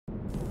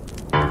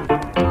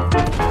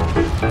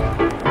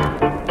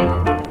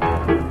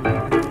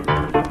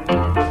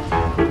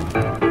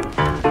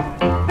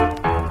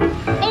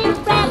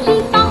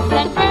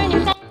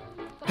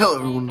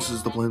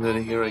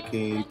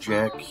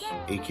Jack,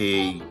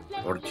 aka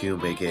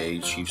Ortium, aka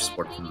Chief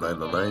Sportsman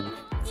 909,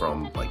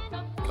 from like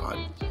God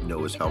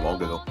knows how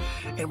long ago,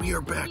 and we are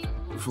back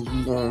with a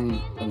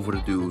long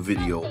overdue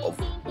video of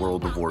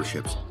World of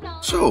Warships.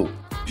 So,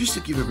 just to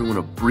give everyone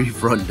a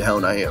brief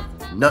rundown, I have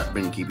not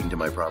been keeping to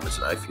my promise,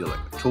 and I feel like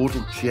a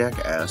total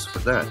jackass for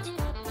that.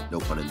 No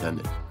pun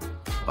intended.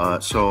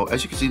 So,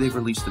 as you can see, they've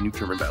released the new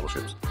German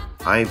battleships.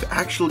 I've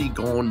actually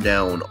gone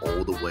down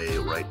all the way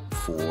right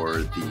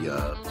before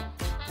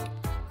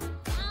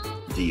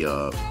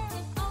I'm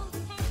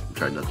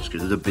trying not to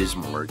screw the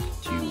Bismarck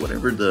to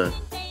whatever the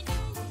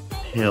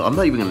hell. I'm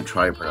not even gonna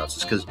try to pronounce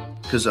this because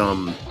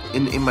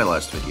in my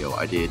last video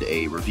I did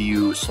a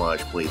review /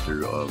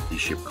 playthrough of the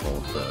ship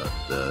called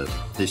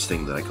this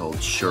thing that I called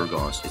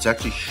Shergoss. It's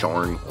actually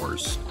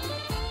Scharnhorst.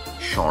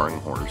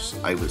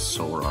 I was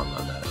so wrong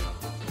on that.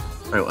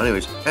 Alright, well,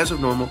 anyways, as of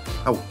normal,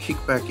 I will kick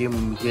back in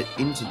when we get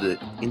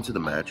into the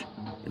match,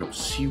 and I'll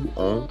see you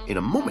all in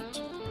a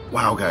moment.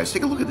 Wow, guys,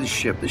 take a look at this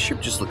ship. This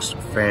ship just looks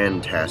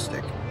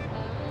fantastic.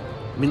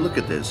 I mean, look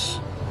at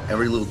this.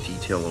 Every little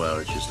detail about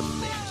it is just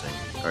amazing.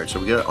 Alright, so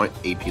we got our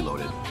AP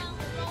loaded.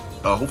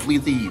 Hopefully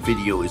the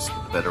video is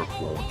better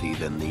quality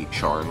than the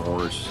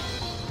Scharnhorst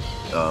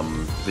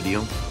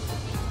video.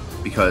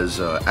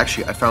 Because,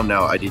 actually, I found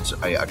out I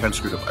kind of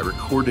screwed up. I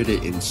recorded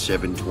it in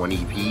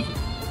 720p,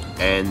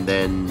 and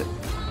then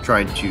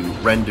tried to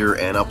render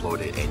and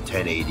upload it in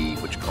 1080,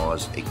 which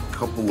caused a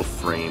couple of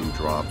frame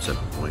drops at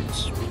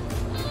points.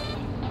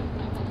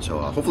 So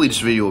hopefully this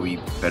video will be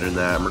better than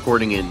that. I'm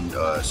recording in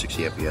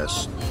 60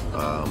 FPS,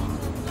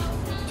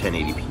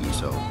 1080p,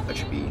 so that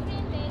should be,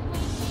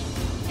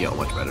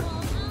 much better.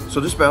 So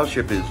this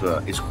battleship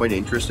is quite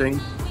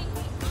interesting.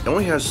 It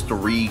only has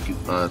three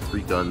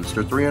guns.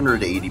 They're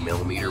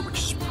 380mm, which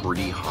is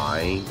pretty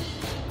high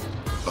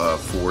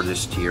for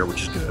this tier,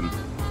 which is good.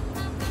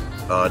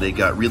 They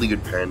got really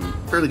good pen,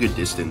 fairly good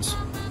distance,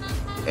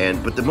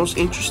 but the most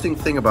interesting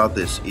thing about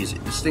this is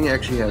this thing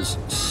actually has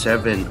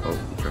 7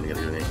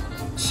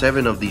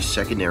 of these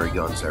secondary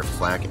guns that are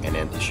flak and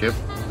anti-ship,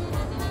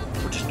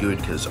 which is good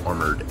because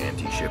armored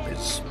anti-ship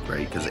is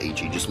great because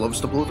HE just loves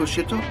to blow those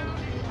shit up.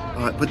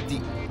 But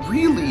the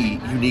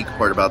really unique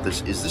part about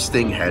this is this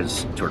thing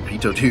has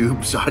torpedo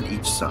tubes on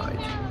each side.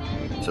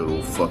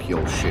 So fuck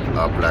your shit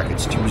up like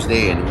it's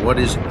Tuesday, and what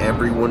is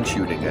everyone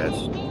shooting at?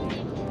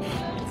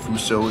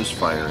 Fuso is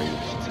firing.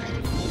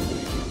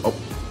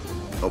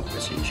 Oh, I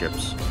see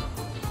ships.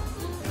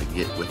 I can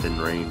get within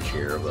range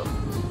here of them.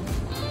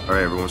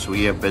 Alright, everyone, so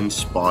we have been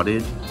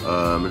spotted.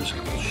 There's a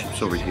couple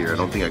ships over here. I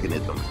don't think I can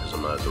hit them because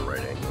I'm not at the right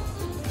angle.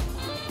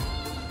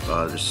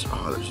 There's a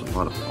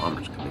lot of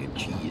bombers coming in.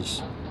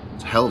 Jeez.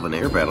 It's a hell of an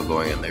air battle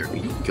going on there.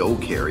 You go,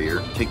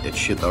 carrier. Take that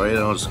shit right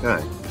out of the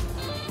sky.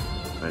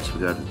 Alright, so we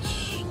got...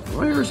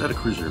 Where is that a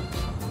cruiser?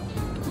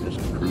 There's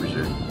a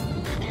cruiser.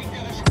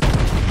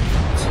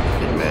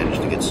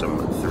 Managed to get some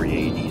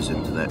 380s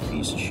into that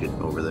piece of shit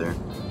over there.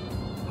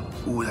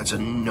 Ooh, that's a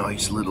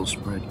nice little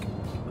spread.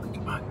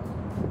 Come on.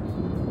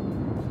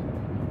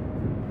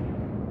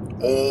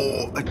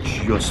 Oh, I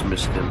just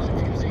missed him.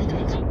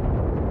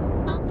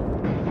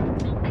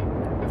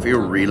 I feel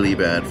really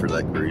bad for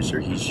that cruiser.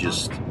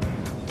 He's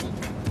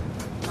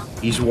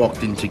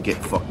walked in to get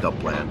fucked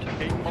up land.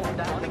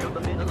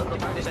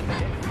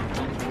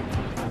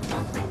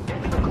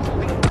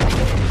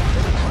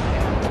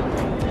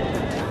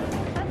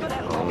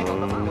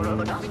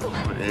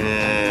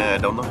 I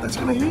don't know if that's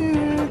gonna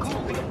hit.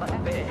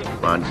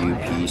 Come on, you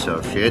piece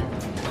of shit.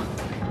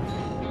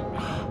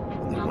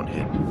 Only one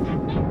hit.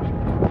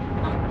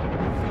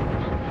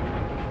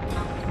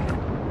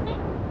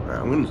 Alright,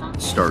 I'm gonna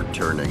start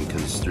turning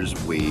because there's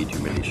way too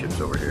many ships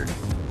over here.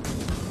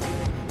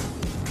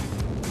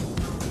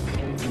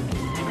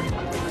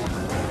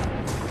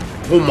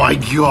 Oh my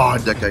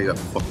god, that guy got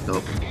fucked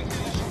up.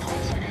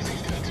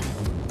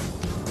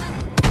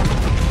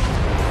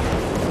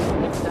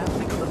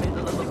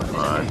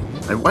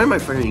 Why am I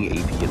firing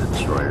AP at a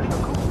destroyer?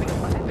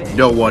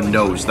 No one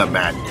knows the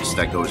madness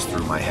that goes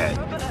through my head.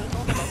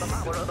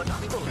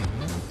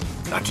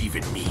 Not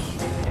even me.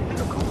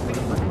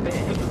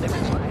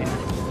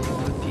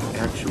 The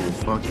actual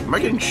fuck... Am I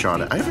getting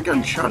shot at? I haven't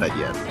gotten shot at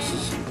yet. This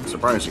is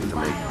surprising to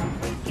me.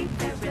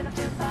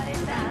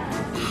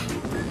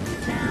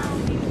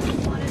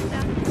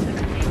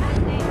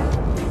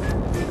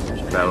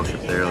 There's a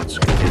battleship there. Let's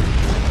get a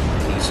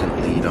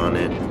decent lead on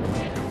it.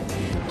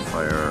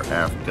 Fire our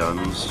aft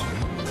guns.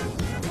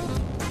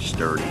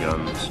 Stern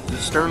guns. Is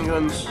it stern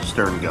guns?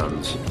 Stern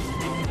guns.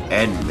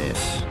 And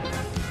miss.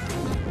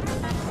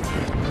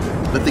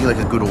 Nothing like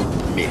a good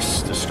old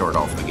miss to start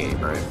off the game,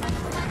 right?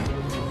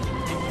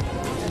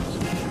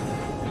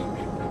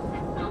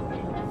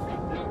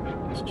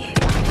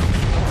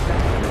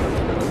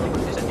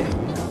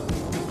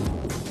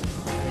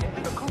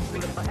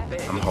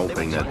 I'm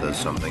hoping that does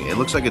something. It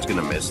looks like it's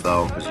gonna miss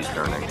though, because he's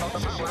turning.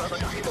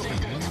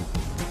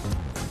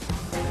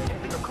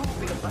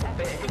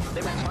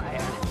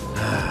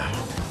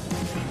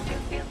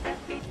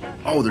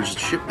 Oh, there's a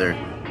ship there.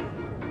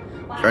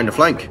 Trying to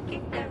flank.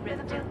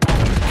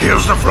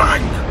 Here's the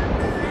flank!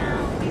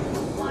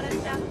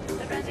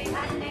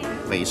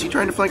 Wait, is he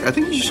trying to flank? I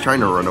think he's just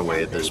trying to run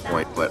away at this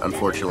point, but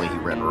unfortunately he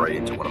ran right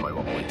into one of my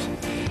volleys.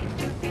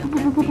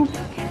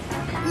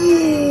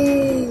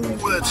 Ooh,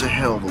 that's a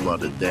hell of a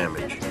lot of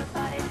damage.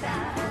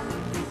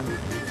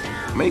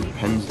 How many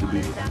pens did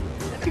we... I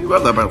think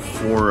about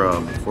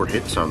four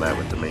hits on that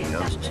with the main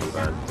guns. It's not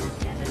bad.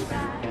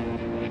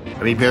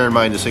 I mean, bear in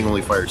mind, this thing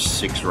only fires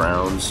 6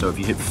 rounds, so if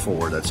you hit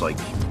 4, that's like...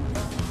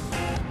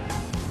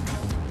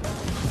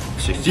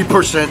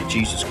 60%?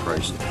 Jesus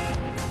Christ.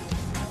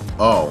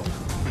 Oh.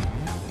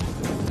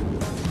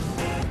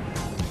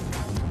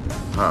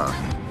 Huh.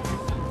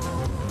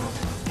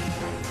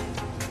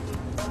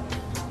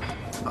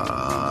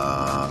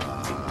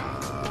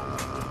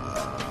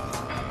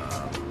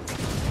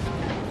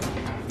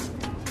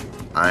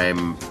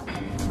 I'm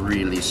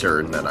really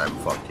certain that I'm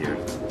fucked here.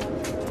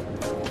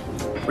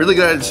 Really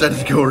glad I decided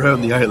to go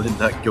around the island,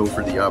 not go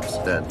for the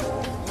opposite end.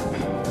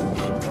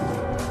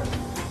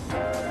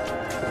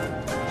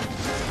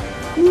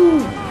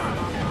 Whew.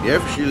 We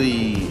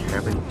actually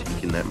haven't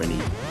taken that many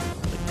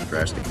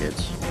drastic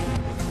hits,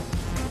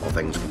 all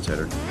things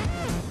considered.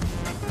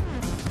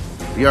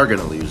 We are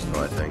gonna lose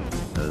though, I think,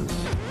 because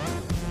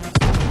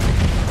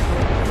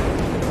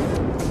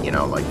you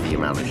know, like the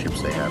amount of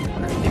ships they have,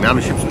 the amount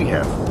of ships we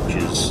have, which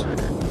is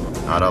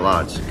not a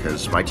lot,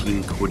 because my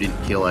team couldn't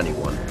kill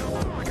anyone.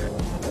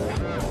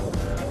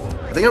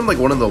 I think I'm like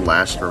one of the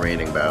last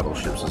remaining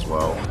battleships as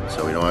well,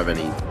 so we don't have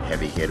any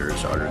heavy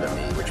hitters other than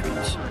me, which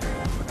means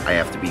I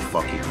have to be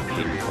fucking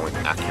pinpoint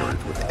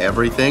accurate with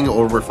everything,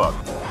 or we're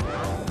fucked.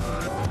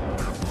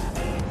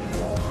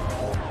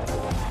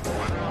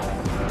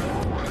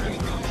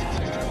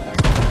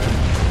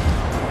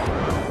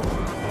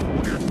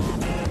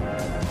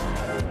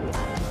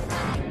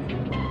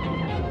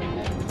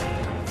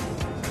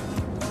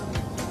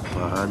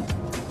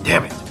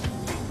 Damn it!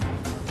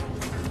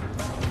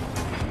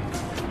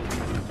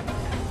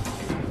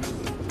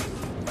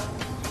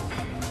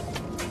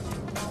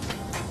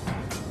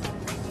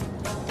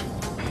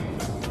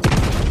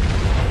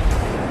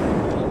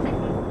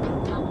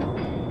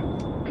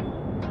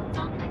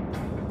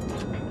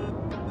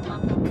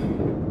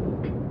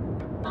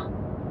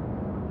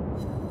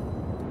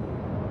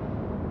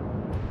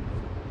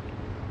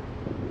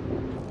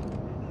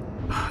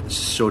 This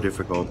is so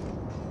difficult.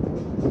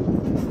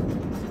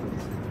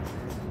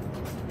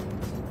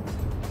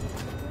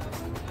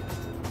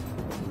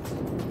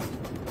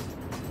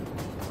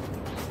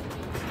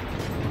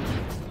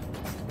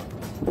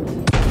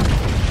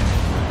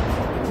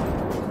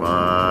 Come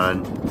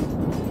on.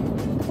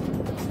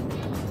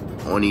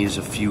 I want to use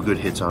a few good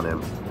hits on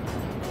him.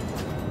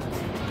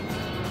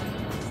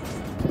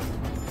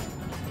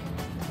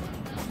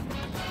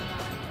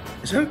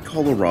 Is that a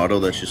Colorado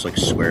that's just like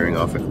squaring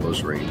off at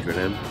close range with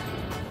him?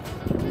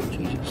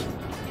 Jesus.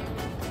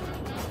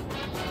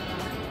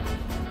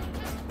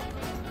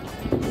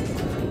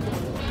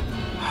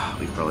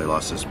 We've probably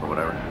lost this, but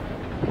whatever.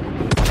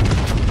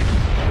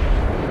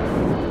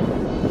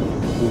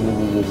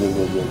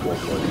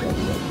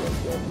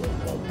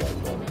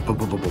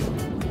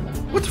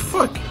 What the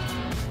fuck?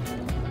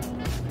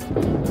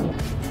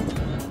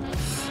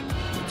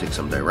 Take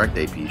some direct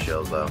AP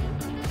shells though.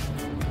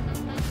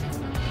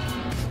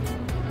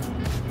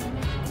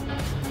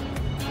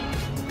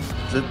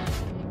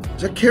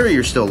 Is that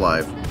carrier still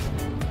alive?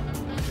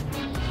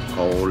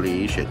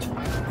 Holy shit.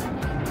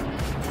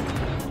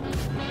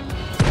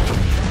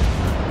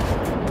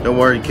 Don't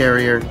worry,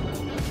 carrier.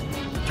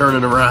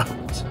 Turning around.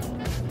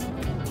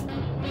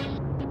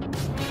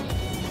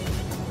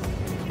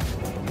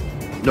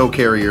 No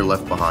carrier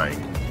left behind.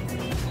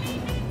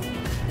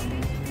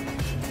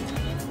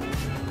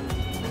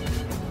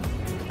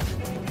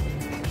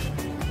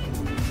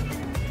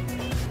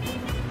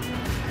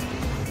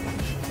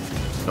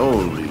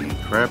 Holy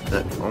crap,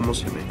 that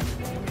almost hit me.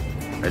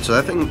 Alright, so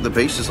that thing, the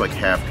base is like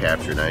half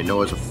captured, and I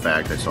know as a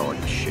fact I saw like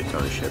a shit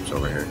ton of ships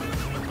over here.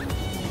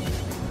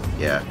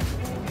 Yeah.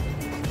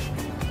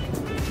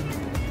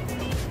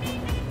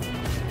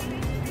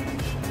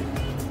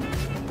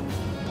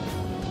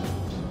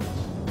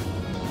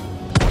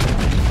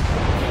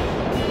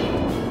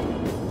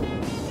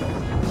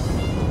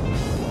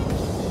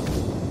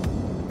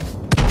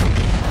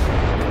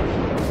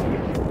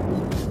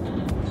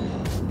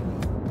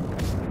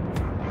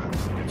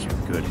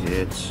 Good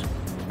hits.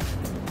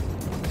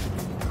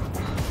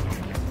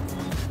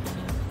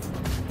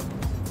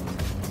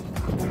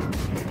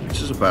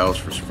 This is a battle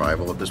for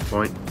survival at this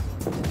point.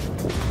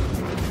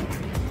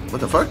 What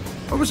the fuck?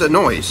 What was that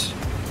noise?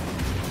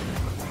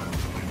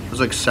 It was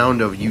like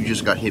sound of you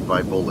just got hit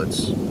by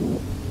bullets. I'm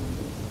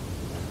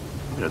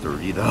gonna have to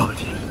read that.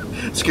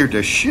 It scared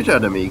the shit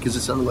out of me because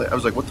it sounded like I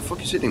was like, what the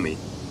fuck is hitting me?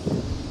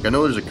 I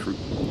know there's a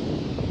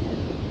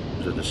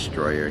there's a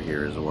destroyer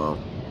here as well.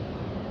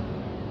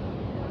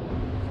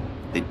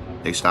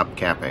 They stopped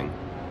capping.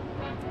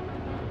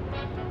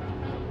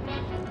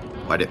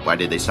 Why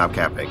did they stop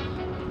capping?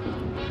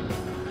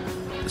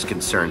 This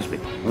concerns me.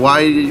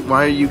 Why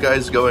are you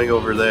guys going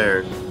over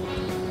there?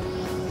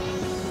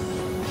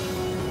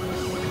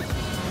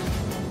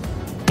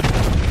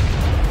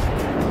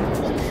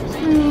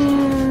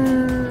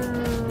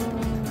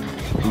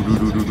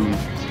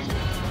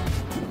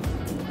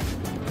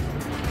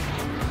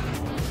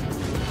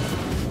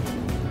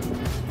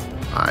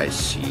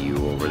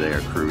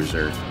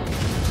 cruiser.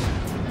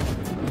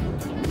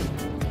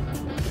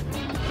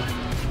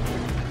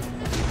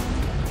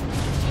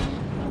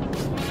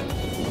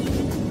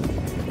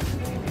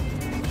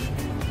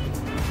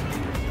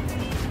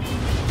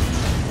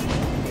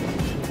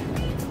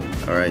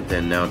 Alright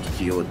then, now to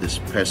deal with this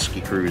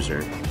pesky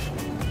cruiser.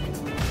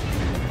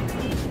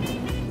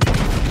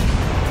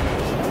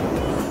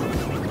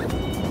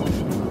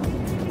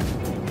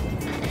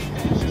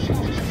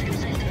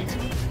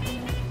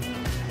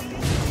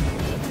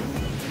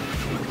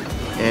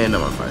 And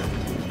I'm on fire.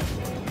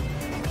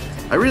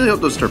 I really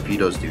hope those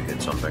torpedoes do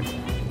hit something.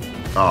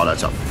 Oh,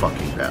 that's a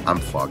fucking bad. I'm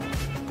fucked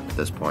at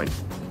this point.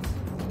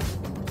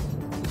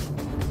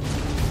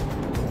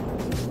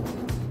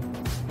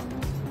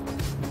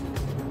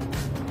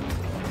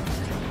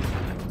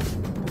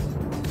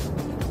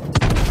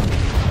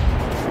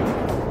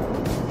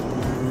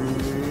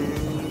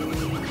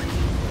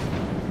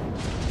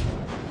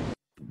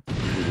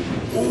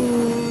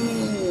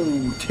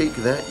 Ooh, take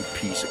that, you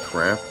piece of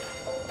crap.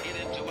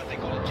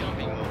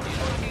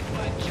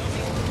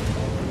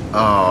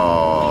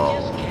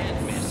 Oh,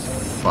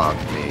 fuck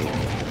me.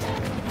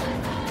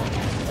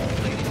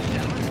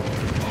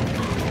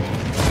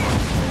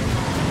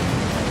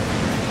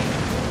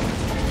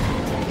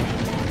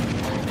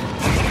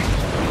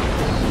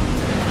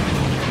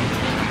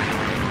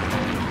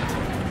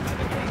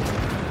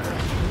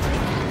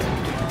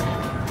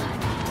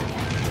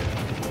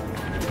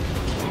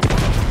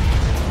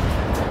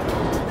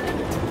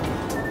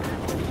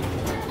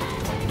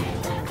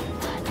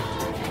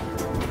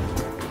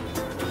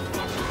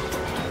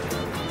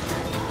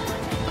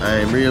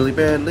 I'm really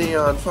badly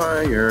on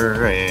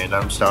fire, and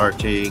I'm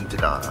starting to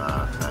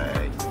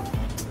die.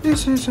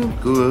 This isn't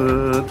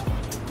good.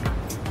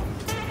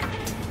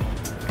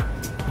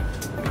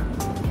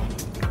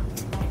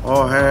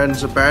 All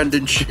hands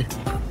abandon ship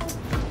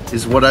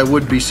is what I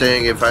would be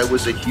saying if I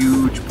was a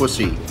huge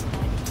pussy.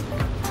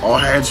 All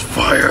hands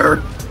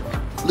fire!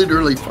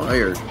 Literally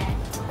fire.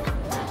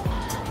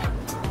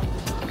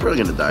 I'm probably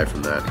gonna die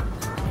from that.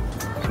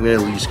 I'm gonna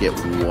at least get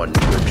one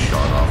good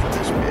shot off of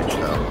this bitch,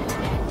 though.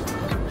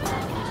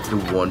 The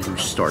one who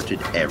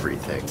started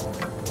everything.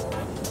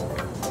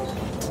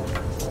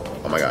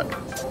 Oh my god.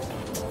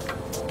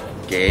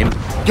 Game?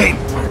 Game!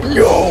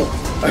 No!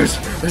 I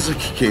was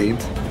like, game?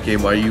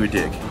 Game, why are you a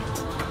dick?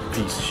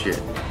 Piece of shit.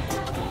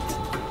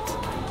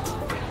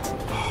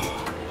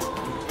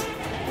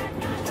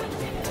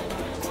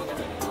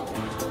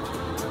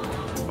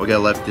 We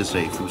got left is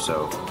a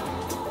Fuso.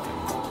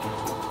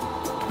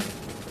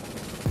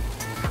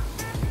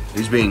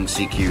 He's being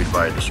CQ'd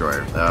by a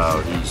destroyer. Oh,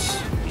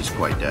 he's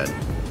quite dead.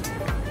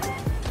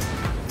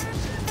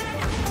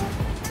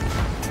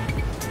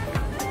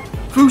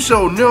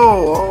 Fuso, no!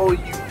 Oh,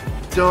 you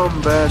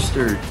dumb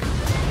bastard.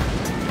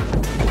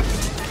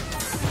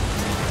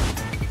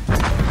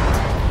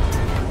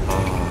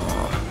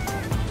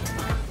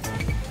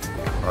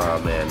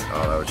 Oh man,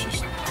 oh, that was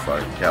just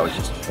fuck. That was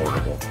just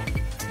horrible.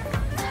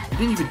 We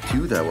didn't even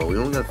do that well. We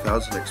only got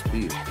 1000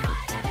 XP.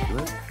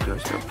 Do I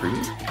still have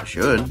preview? I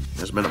should. It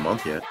hasn't been a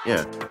month yet.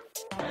 Yeah.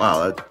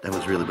 Wow, that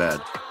was really bad.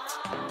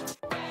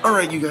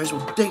 Alright, you guys,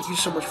 well, thank you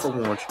so much for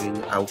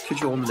watching. I'll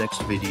catch you on the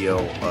next video.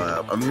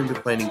 I'm going to be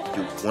planning to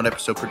do 1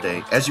 episode per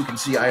day. As you can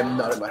see, I am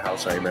not at my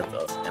house. I am at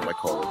my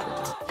college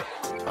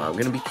right now. I'm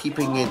going to be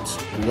keeping it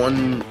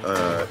 1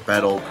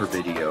 battle per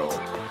video.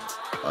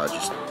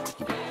 Just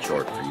keep it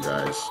short for you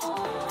guys,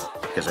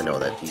 because I know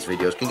that these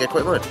videos can get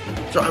quite long.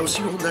 So I will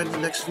see you all in the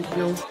next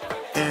video,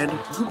 and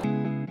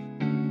goodbye.